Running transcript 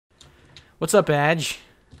What's up, Badge?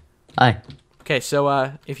 Hi. Okay,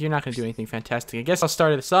 so if you're not gonna do anything fantastic, I guess I'll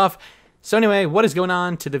start this off. So anyway, what is going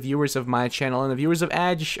on to the viewers of my channel and the viewers of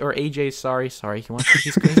Adge or AJ? Sorry, he wants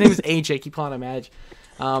his name is AJ. Keep calling him Adge.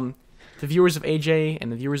 The viewers of AJ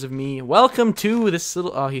and the viewers of me, welcome to this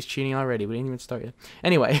little. Oh, he's cheating already. We didn't even start yet.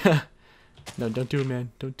 Anyway, no, don't do it,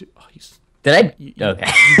 man. Don't do. Oh, he's. Did I? Okay.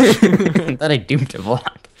 I thought I doomed a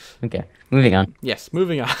block. Okay, moving on. Yes,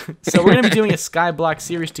 moving on. So we're going to be doing a SkyBlock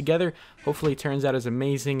series together. Hopefully it turns out as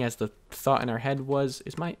amazing as the thought in our head was.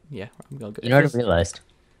 Yeah, I'm going to go. You know what I realized?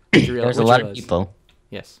 There's a lot of people.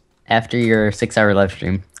 Yes. After your 6-hour live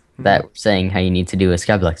stream that were saying how you need to do a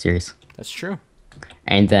SkyBlock series. That's true.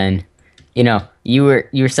 And then, you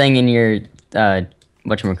were saying in your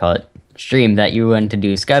whatchamacallit stream that you wanted to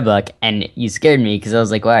do SkyBlock, and you scared me because I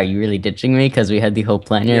was like, wow, are you really ditching me? Because we had the whole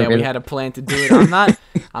plan here. Yeah, we had a plan to do it.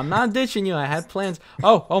 I'm not ditching you. I had plans.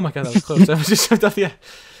 Oh my god, that was close. I was just yeah.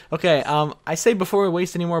 Okay, I say before we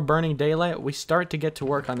waste any more burning daylight, we start to get to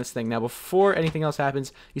work on this thing. Now, before anything else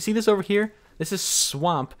happens, you see this over here? This is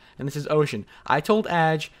swamp, and this is ocean. I told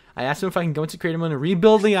Adge, I asked him if I can go into creative mode and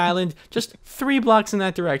rebuild the island just 3 blocks in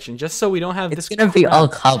that direction, just so we don't have this. It's gonna be all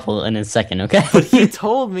cobble in a second, okay? But he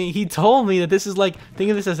told me that this is like,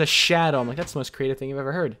 think of this as a shadow. I'm like, that's the most creative thing I've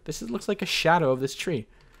ever heard. Looks like a shadow of this tree.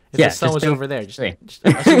 If the sun was over there, just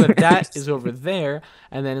assume that is over there,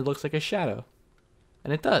 and then it looks like a shadow.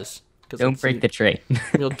 And it does. Don't break the tree.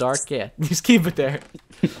 Real dark, yeah. Just keep it there.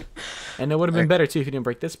 And it would have been better, too, if you didn't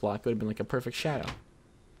break this block. It would have been like a perfect shadow.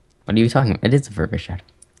 What are you talking about? It is a perfect shadow.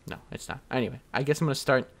 No, it's not. Anyway, I guess I'm going to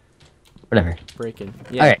start whatever breaking.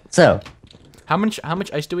 Yeah. Alright, so. How much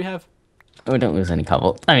ice do we have? Oh, don't lose any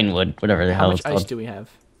cobble. I mean wood, whatever the hell it's called. How much ice do we have?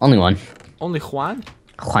 Only one. Only Juan?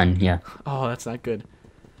 Juan, yeah. Oh, that's not good.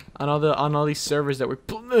 On all these servers that we're...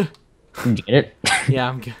 Did you get it? Yeah,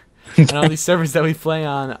 I'm good. And all these servers that we play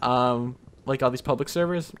on, like all these public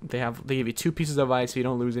servers, they give you 2 pieces of ice, so you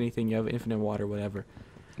don't lose anything. You have infinite water, whatever.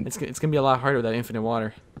 It's gonna be a lot harder without infinite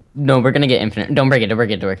water. No, we're gonna get infinite. Don't break it. Don't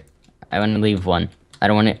break it. Don't break. I want to leave one. I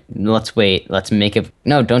don't want it. Let's wait. Let's make it.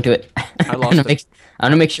 No, don't do it. I lost it. I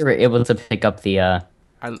want to make sure we're able to pick up the. I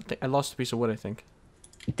lost a piece of wood, I think.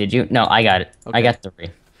 Did you? No, I got it. Okay. I got 3.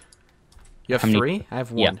 You have 3? I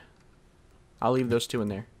have 1. Yeah. I'll leave those 2 in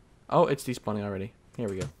there. Oh, it's despawning already. Here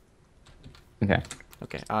we go. Okay.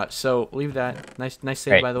 Okay. So leave that. Nice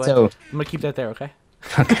save, right, by the way. so, I'm gonna keep that there. Okay.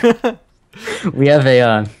 Okay. We have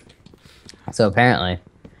a. So apparently,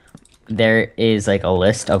 there is like a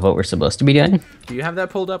list of what we're supposed to be doing. Do you have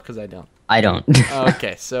that pulled up? Because I don't. I don't.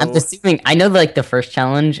 Okay. So. I'm assuming. I know like the first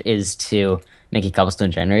challenge is to make a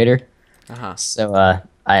cobblestone generator. So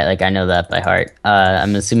I know that by heart.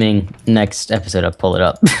 I'm assuming next episode I'll pull it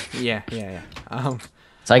up. Yeah.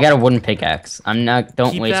 So I got a wooden pickaxe. I'm not.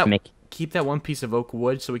 Don't waste make. Keep that 1 piece of oak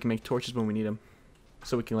wood so we can make torches when we need them.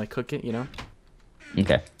 So we can like cook it, you know.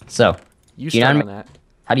 Okay. So. You start on that.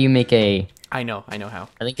 How do you make a? I know how.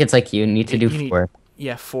 I think it's like you need to do 4.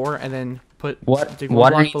 Yeah, 4, and then put what? Water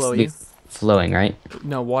Water below needs to be flowing, right?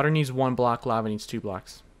 No, water needs 1 block. Lava needs 2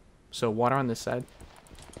 blocks. So water on this side,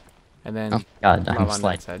 and then oh god, lava I'm on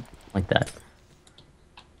that side. Like that.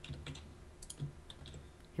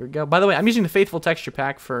 Here we go. By the way, I'm using the Faithful texture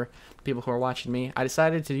pack for people who are watching me. I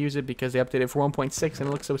decided to use it because they updated for 1.6 and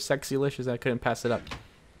it looks so sexy-licious that I couldn't pass it up.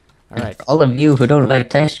 Alright. For all of you who don't like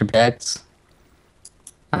texture packs,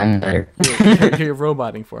 I'm better. You're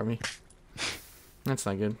roboting for me. That's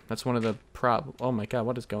not good. That's one of the oh my god,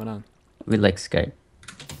 what is going on? We like Skype.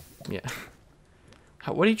 Yeah.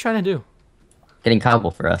 What are you trying to do? Getting cobble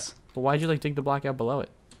for us. But why'd you like dig the block out below it?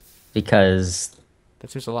 Because... That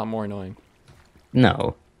seems a lot more annoying.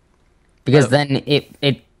 No. Because then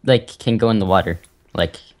it like can go in the water,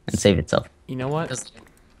 like, and save itself. You know what?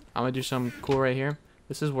 I'm gonna do something cool right here.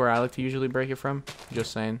 This is where I like to usually break it from.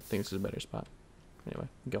 Just saying. I think this is a better spot. Anyway,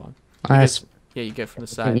 go on. Yeah, you get from the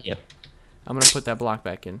side. Yeah. I'm gonna put that block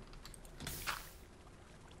back in.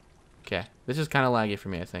 Okay. This is kind of laggy for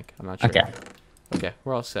me, I think. I'm not sure. Okay. Okay,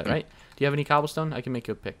 we're all set, right? Do you have any cobblestone? I can make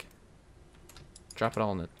you a pick. Drop it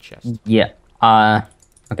all in the chest. Yeah.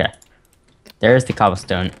 Okay. There's the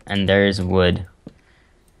cobblestone, and there's wood.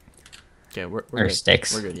 Okay, we're good.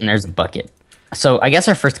 Sticks. We're good, yeah. And there's a bucket. So I guess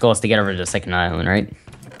our first goal is to get over to the second island, right?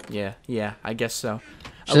 Yeah, I guess so.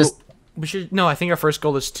 Just No, I think our first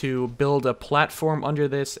goal is to build a platform under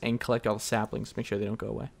this and collect all the saplings. Make sure they don't go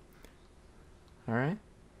away. All right.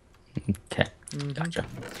 Okay. Gotcha. All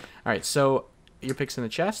right. So your pick's in the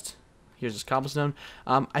chest. Here's this cobblestone.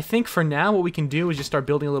 I think for now what we can do is just start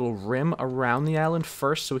building a little rim around the island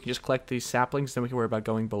first, so we can just collect these saplings. Then we can worry about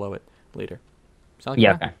going below it later. Sound like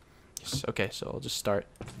yeah. Okay. Yes, okay. So I'll just start.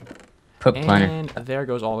 Put planner. And there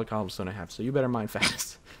goes all the cobblestone I have. So you better mine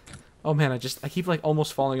fast. Oh man, I keep like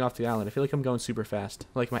almost falling off the island. I feel like I'm going super fast.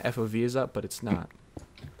 Like my FOV is up, but it's not.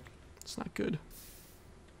 It's not good.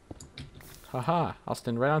 Haha, I'll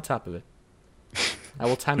stand right on top of it. I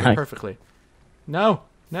will time it perfectly. No,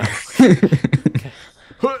 no. Okay.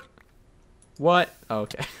 What? Oh,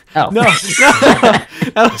 okay. Oh. No, no,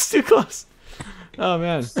 that was too close. Oh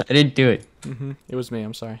man. I didn't do it. It was me.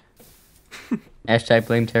 I'm sorry. Hashtag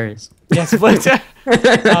blame terrorists. Yes, blame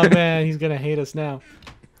Oh man, he's gonna hate us now.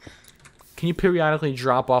 Can you periodically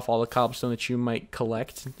drop off all the cobblestone that you might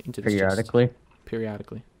collect into this Periodically? chest?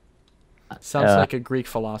 Periodically. Sounds like a Greek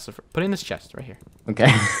philosopher. Put it in this chest right here.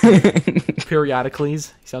 Okay.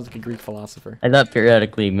 Periodicles. He sounds like a Greek philosopher. I thought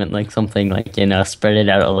periodically meant like something like, you know, spread it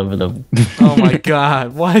out all over the... Oh my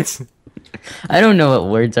god, what? I don't know what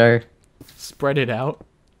words are. Spread it out?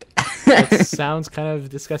 That sounds kind of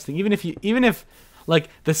disgusting. Even if, like,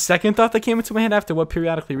 the second thought that came into my head after what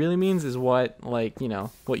periodically really means is what, like, you know,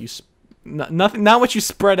 what you... Not what you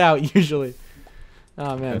spread out, usually.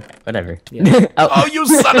 Oh, man. Okay, whatever. Yeah. Oh. Oh, you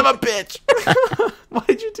son of a bitch!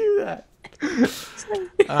 Why'd you do that?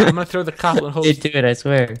 I'm gonna throw the cobblestone hose. I did do it, I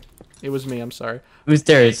swear. It was me, I'm sorry. Who's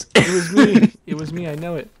terrorists? It was me. It was me, I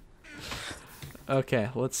know it. Okay,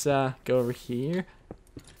 let's go over here.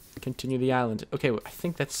 Continue the island. Okay, I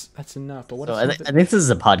think that's enough. But what? So I think this is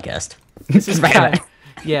a podcast. This is kind of,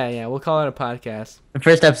 yeah. We'll call it a podcast. The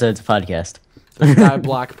first episode's a podcast. The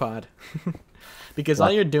SkyBlock pod. Because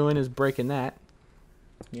all you're doing is breaking that.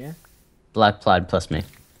 Yeah. Black plod plus me.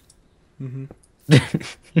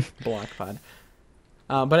 Block pod.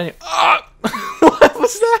 But anyway. What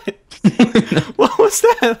was that? What was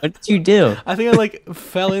that? What did you do? I think I like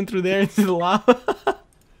fell in through there into the lava.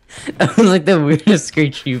 That was like the weirdest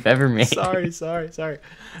screech you've ever made. Sorry.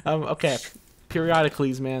 Okay.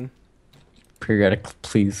 Periodically, man. Periodic,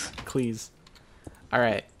 please. Please. All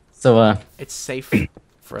right. So, It's safe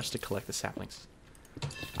for us to collect the saplings.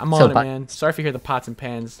 I'm on it, man. Sorry if you hear the pots and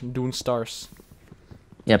pans doing stars.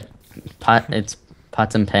 Yep. It's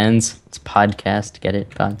pots and pans. It's podcast. Get it?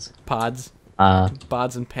 Pods. Pods.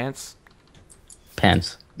 Bods and pants.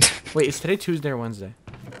 Pans. Wait, is today Tuesday or Wednesday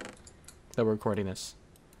that we're recording this?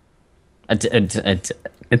 It's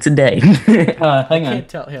a day. Hang I on. can't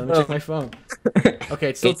tell. Here, let me check my phone. Okay,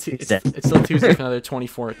 it's still it's still Tuesday for another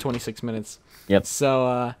 26 minutes. Yep.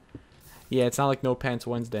 So, yeah, it's not like no pants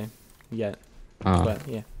Wednesday yet. But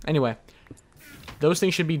yeah. Anyway, those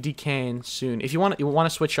things should be decaying soon. If you want to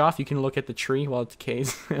switch off, you can look at the tree while it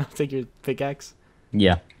decays. I'll take your pickaxe.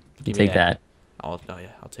 Yeah. You take that. Oh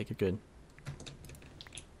yeah, I'll take it good.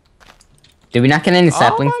 Did we not get any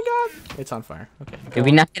saplings? Oh my god, it's on fire. Okay. Did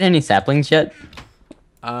we not get any saplings yet?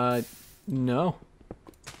 No.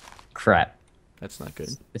 Crap. That's not good.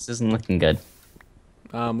 This isn't looking good.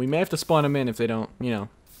 We may have to spawn them in if they don't, you know.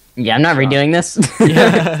 Yeah, I'm not redoing this.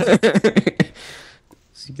 Yeah.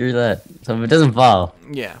 Screw that. So if it doesn't fall,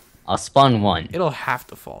 Yeah. I'll spawn one. It'll have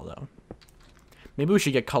to fall though. Maybe we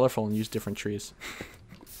should get colorful and use different trees.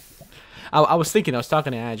 I was thinking, I was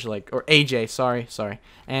talking to AJ, sorry.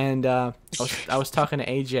 And I was talking to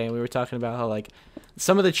AJ, and we were talking about how like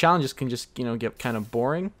some of the challenges can just, you know, get kind of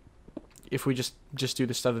boring if we just do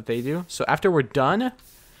the stuff that they do. So after we're done,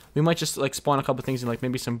 we might just like spawn a couple things in, like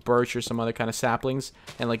maybe some birch or some other kind of saplings,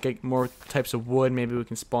 and like get more types of wood. Maybe we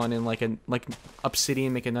can spawn in like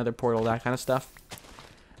obsidian, make another portal, that kind of stuff.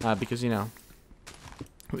 Because, you know,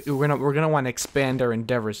 we're gonna want to expand our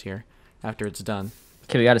endeavors here after it's done.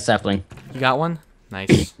 Okay, we got a sapling. You got one?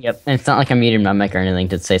 Nice. Yep. And it's not like I'm muting my mic or anything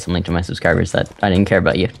to say something to my subscribers that I didn't care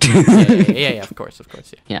about you. yeah, of course,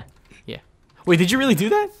 Yeah. Yeah. Wait, did you really do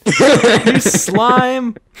that? You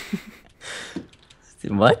slime.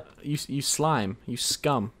 What? You slime. You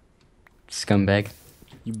scum. Scumbag.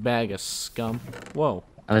 You bag of scum. Whoa.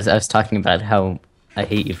 I was talking about how I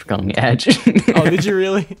hate you for calling me Edge. Oh, did you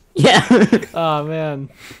really? Yeah. Oh man,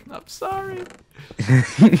 I'm sorry.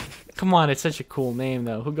 Come on, it's such a cool name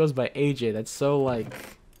though. Who goes by AJ? That's so like,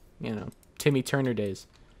 you know, Timmy Turner days.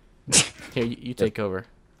 Here, you take over.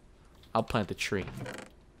 I'll plant the tree.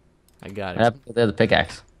 I got it. What happened to the other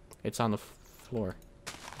pickaxe? It's on the floor.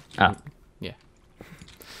 Oh. Yeah.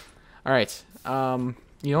 All right. You know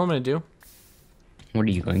what I'm gonna do? What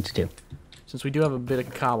are you going to do? Since we do have a bit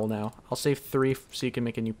of cobble now, I'll save 3 so you can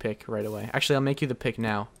make a new pick right away. Actually, I'll make you the pick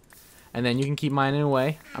now. And then you can keep mining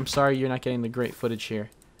away. I'm sorry you're not getting the great footage here.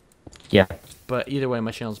 Yeah. But either way,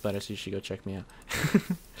 my channel's better, so you should go check me out.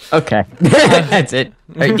 Okay. That's it.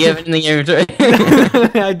 Alright, do you have anything in your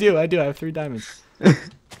inventory? I do. I have 3 diamonds.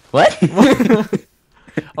 What?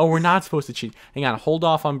 Oh, we're not supposed to cheat. Hang on. Hold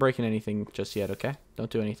off on breaking anything just yet, okay? Don't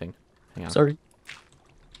do anything. Hang on. Sorry.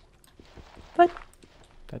 What?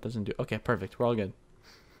 That doesn't do. Okay, perfect. We're all good.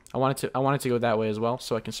 I wanted to go that way as well,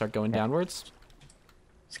 so I can start going downwards.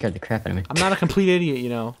 Scared the crap out of me. I'm not a complete idiot, you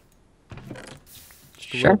know.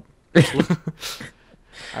 Just a Sure. little-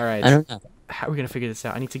 All right. I don't know. How are we gonna figure this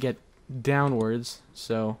out? I need to get downwards.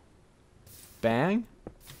 So, bang,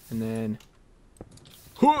 and then.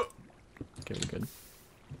 Okay, we're good.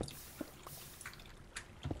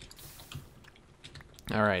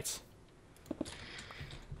 All right.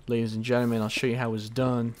 Ladies and gentlemen, I'll show you how it was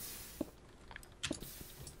done.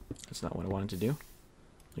 That's not what I wanted to do.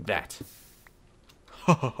 Like that.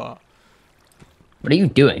 What are you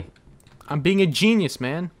doing? I'm being a genius,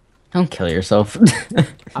 man. Don't kill yourself.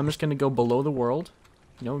 I'm just gonna go below the world.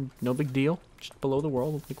 No big deal. Just below the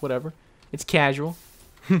world, like whatever. It's casual.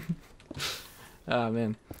 Oh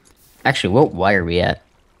man. Actually, what are we at?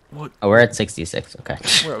 What? Oh, we're at 66. Okay.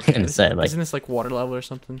 We're okay. I'm gonna say like Isn't this like water level or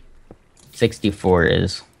something? 64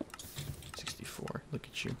 is. 64. Look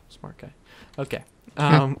at you, smart guy. Okay.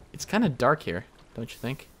 It's kind of dark here, don't you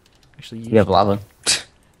think? Actually, You have lava.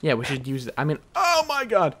 yeah, we should use. I mean, oh my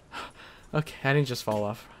god. Okay, I didn't just fall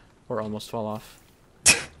off, or almost fall off.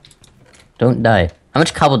 Don't die. How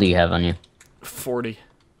much cobble do you have on you? 40.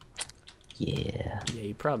 Yeah. Yeah,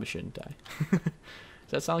 you probably shouldn't die. Does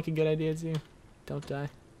that sound like a good idea to you? Don't die.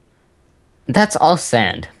 That's all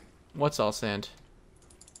sand. What's all sand?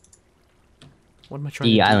 What am I trying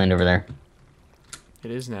The to do? island over there.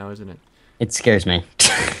 It is now, isn't it? It scares me.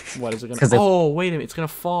 What is it gonna? 'Cause Oh, wait a minute! It's gonna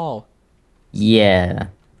fall. Yeah.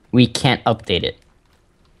 We can't update it.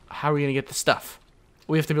 How are we gonna get the stuff?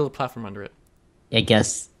 We have to build a platform under it. I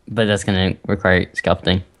guess, but that's gonna require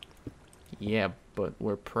sculpting. Yeah, but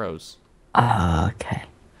we're pros. Ah, okay.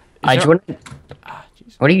 Is there- Ah,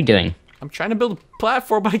 jeez. What are you doing? I'm trying to build a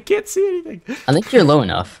platform, but I can't see anything. I think you're low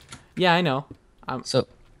enough. Yeah, I know. So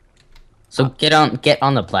get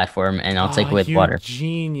on the platform, and I'll take with you water.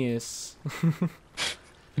 Genius.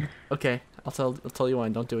 Okay, I'll tell you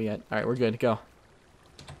when. Don't do it yet. All right, we're good. Go.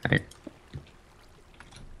 Alright.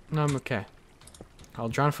 No, I'm okay. I'll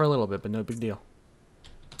drown for a little bit, but no big deal.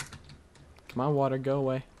 Come on, water, go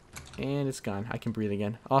away. And it's gone. I can breathe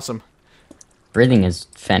again. Awesome. Breathing is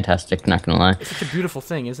fantastic. Not gonna lie. It's such a beautiful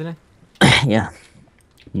thing, isn't it? Yeah. I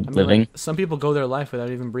mean, Living. like, some people go their life without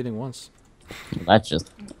even breathing once. That's just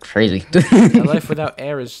crazy. A life without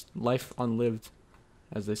air is life unlived,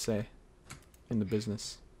 as they say, in the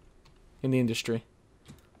business, in the industry.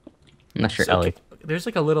 I'm not sure, So, Ellie. there's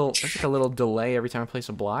like a little delay every time I place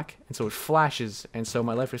a block, and so it flashes, and so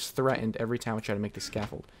my life is threatened every time I try to make the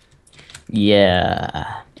scaffold.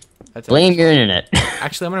 Yeah. That's Blame your internet.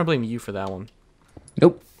 Actually, I'm gonna blame you for that one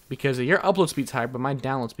Nope. because your upload speed's higher, but my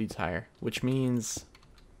download speed's higher, which means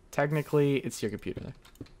technically it's your computer there.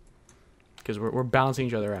 Because we're balancing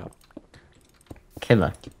each other out. Okay,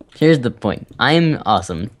 look. Here's the point. I'm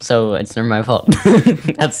awesome, so it's never my fault.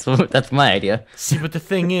 that's my idea. See, but the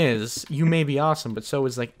thing is, you may be awesome, but so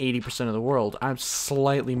is like 80% of the world. I'm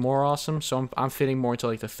slightly more awesome, so I'm fitting more into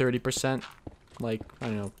like the 30%. Like, I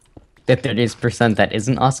don't know. The 30% that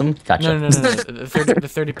isn't awesome. Gotcha. No. The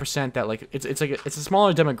 30% that like it's like it's a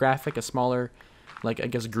smaller demographic, a smaller, like I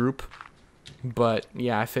guess group. But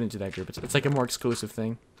yeah, I fit into that group. It's like a more exclusive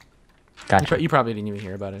thing. Gotcha. You probably didn't even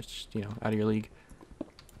hear about it. It's just, out of your league.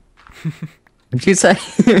 What'd you say?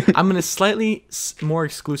 I'm in a slightly more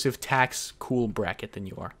exclusive tax cool bracket than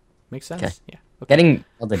you are. Make sense? Okay. Yeah. Okay. Getting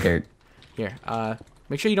all the dirt. Here,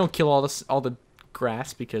 make sure you don't kill all the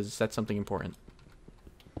grass because that's something important.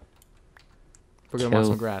 We're gonna want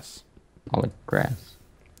Kill some grass. all the grass.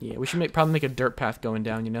 Yeah, we should probably make a dirt path going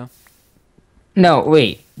down. No,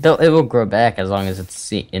 wait. It will grow back as long as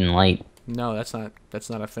it's in light. No, that's not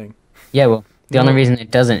a thing. Yeah, well, the No. only reason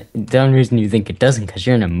it doesn't, the only reason you think it doesn't, because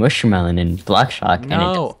you're in a mushmelon in Blockshock.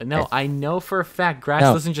 No, and it doesn't. I know for a fact grass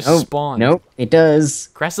No, doesn't just nope, spawn. Nope, it does.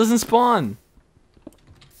 Grass doesn't spawn.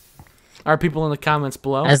 Are people in the comments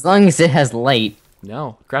below? As long as it has light.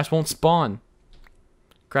 No, grass won't spawn.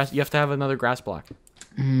 Grass, you have to have another grass block.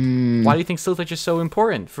 Mm, Why do you think siltage is so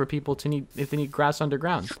important for people to need if they need grass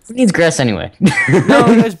underground? who needs grass anyway?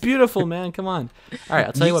 No, that's beautiful, man. Come on. All right,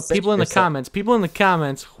 I'll tell you You what. said People in the yourself.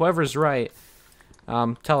 comments, whoever's right,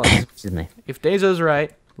 tell us. Excuse me. If Dezo's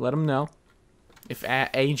right, let him know. If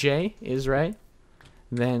AJ is right,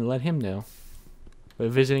 then let him know by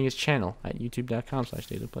visiting his channel at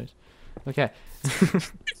youtube.com/DezoPlays. Okay.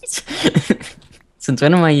 Since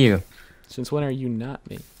when am I you? Since when are you not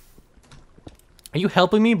me? Are you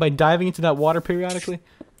helping me by diving into that water periodically?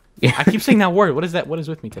 Yeah. I keep saying that word. What is that? What is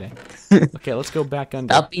with me today? Okay, let's go back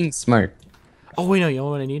under. Stop being smart. Oh wait, no. You know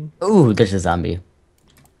what I need? Ooh, there's a zombie.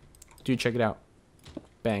 Dude, check it out.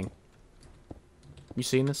 Bang. You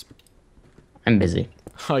seen this? I'm busy.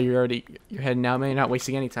 Oh, you're heading out, man. You're not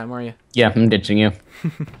wasting any time, are you? Yeah, I'm ditching you.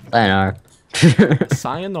 Sayonara.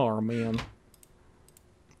 Sayonara, man.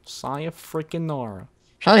 Freaking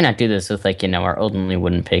Probably not do this with like our only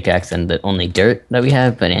wooden pickaxe and the only dirt that we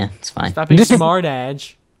have, but yeah, it's fine. Stop being smart,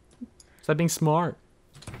 Edge. Stop being smart.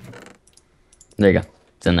 There you go.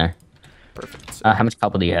 It's in there. Perfect. So, How much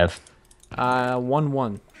cobble do you have?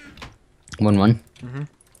 1-1. 1-1.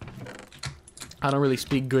 I don't really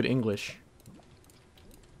speak good English.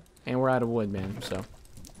 And we're out of wood, man, so.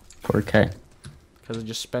 4K. Because I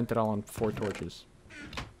just spent it all on 4 torches.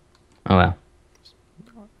 Oh wow.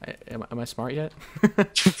 Am I smart yet?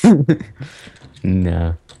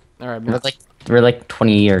 No. Alright, We're like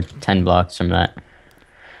 20 or 10 blocks from that.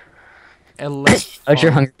 How's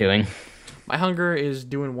your hunger doing? My hunger is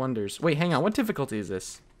doing wonders. Wait, hang on. What difficulty is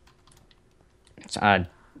this? It's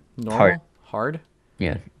Normal? Hard?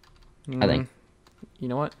 Yeah. I think. You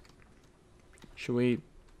know what? Should we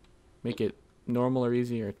make it normal or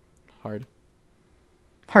easy or hard?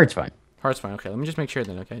 Hard's fine. Hard's fine. Okay, let me just make sure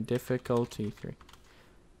then. Okay, difficulty 3.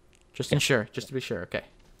 Just to be sure. Okay.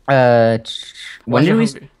 When did we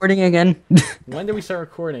start recording again? When did we start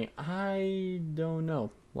recording? I don't know.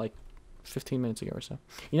 Like 15 minutes ago or so.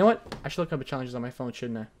 You know what? I should look up the challenges on my phone,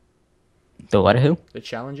 shouldn't I? The what? Who? The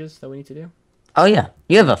challenges that we need to do. Oh yeah,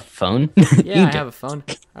 you have a phone. Yeah, I have a phone.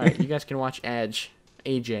 All right, you guys can watch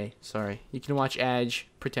AJ. Sorry, you can watch Adge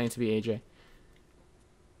pretending to be AJ.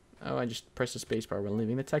 Oh, I just pressed the space bar when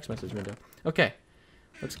leaving the text message window. Okay,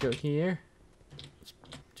 let's go here. Let's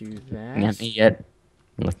do that. Not me yet.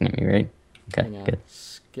 You're looking at me, right? Okay, Hang on. good.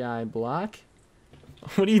 SkyBlock.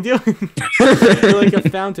 What are you doing? You're like a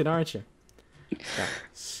fountain, aren't you? Okay.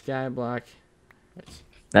 SkyBlock. Right.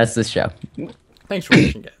 That's the show. Thanks for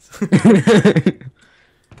watching, guys.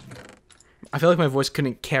 I feel like my voice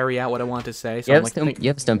couldn't carry out what I want to say. So You I'm have, like, you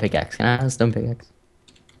have a stone pickaxe. Can I have a stone pickaxe?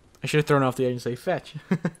 I should have thrown off the edge and say fetch.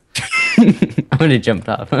 I would have jumped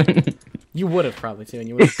off. You would have probably too, and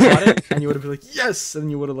you would have caught it, and you would have been like, yes,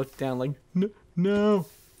 and you would have looked down like, no.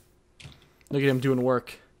 Look at him doing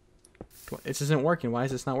work. This isn't working. Why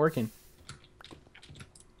is this not working?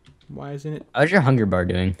 Why isn't it? How's your hunger bar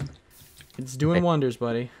doing? It's doing wonders,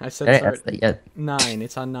 buddy. I said start Yeah. 9.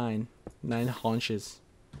 It's on 9. 9 haunches.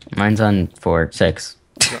 Mine's on 4, 6.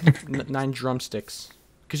 9 drumsticks.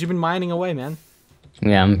 Because you've been mining away, man.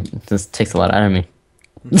 Yeah, this takes a lot out of me.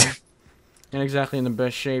 Not exactly in the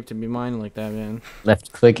best shape to be mining like that, man.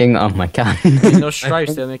 Left clicking, oh my god. Those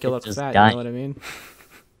stripes, they make it look fat, you know what I mean?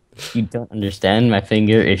 You don't understand, my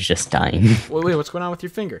finger is just dying. Wait, what's going on with your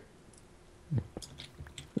finger?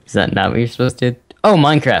 Is that not what you're supposed to do? Oh,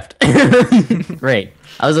 Minecraft! Right.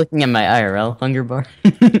 I was looking at my IRL hunger bar.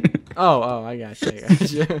 Oh, I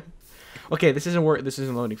gotcha. Okay, this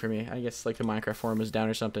isn't loading for me. I guess like the Minecraft forum is down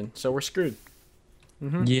or something. So we're screwed.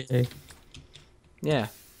 Yeah. Yeah.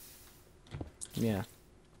 Yeah.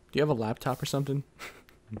 Do you have a laptop or something?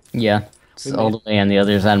 Yeah. It's all the way on the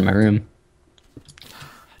other side of my room.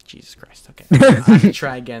 Jesus Christ. Okay. I have to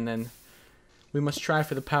try again then. We must try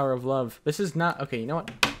for the power of love. This is not... Okay, you know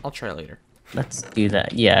what? I'll try later. Let's do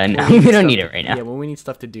that. Yeah, no, we don't need it right now. Yeah, when we need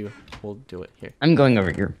stuff to do, we'll do it here. I'm going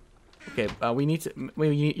over here. Okay, we need to...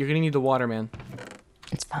 Wait, you're gonna need the water, man.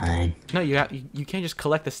 It's fine. No, you can't just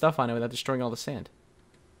collect the stuff on it without destroying all the sand.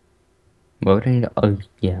 What would I need to... Oh,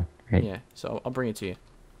 yeah. Right. Yeah, so I'll bring it to you.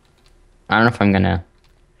 I don't know if I'm gonna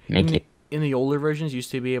make it. In the older versions, you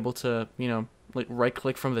used to be able to, like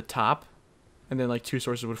right-click from the top, and then like 2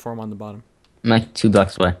 sources would form on the bottom. I'm like 2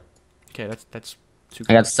 blocks away. Okay, that's too.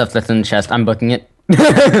 I got stuff that's in the chest. I'm booking it.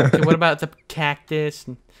 Okay, what about the cactus?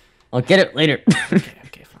 I'll get it later.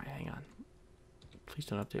 Okay, fine. Hang on. Please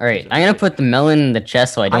don't update. All right, I'm gonna put the melon in the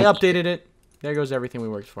chest so I don't. I updated it. There goes everything we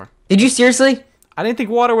worked for. Did you seriously? I didn't think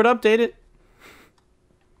water would update it.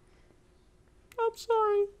 I'm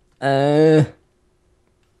sorry.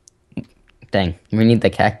 Dang, we need the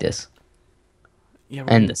cactus. Yeah.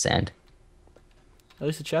 And the sand. At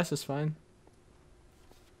least the chest is fine.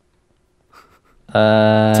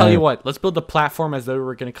 Tell you what, let's build the platform as though we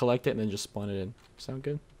were gonna collect it and then just spawn it in. Sound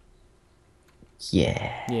good?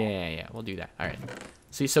 Yeah. Yeah, we'll do that. All right.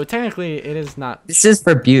 See, so technically it is not. This is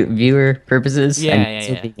for viewer purposes.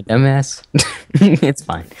 Yeah. Being a dumbass. It's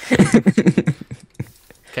fine.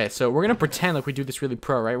 Okay, so we're gonna pretend like we do this really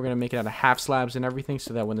pro, right? We're gonna make it out of half slabs and everything,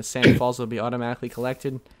 so that when the sand falls, it'll be automatically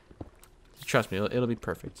collected. Trust me, it'll be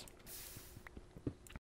perfect.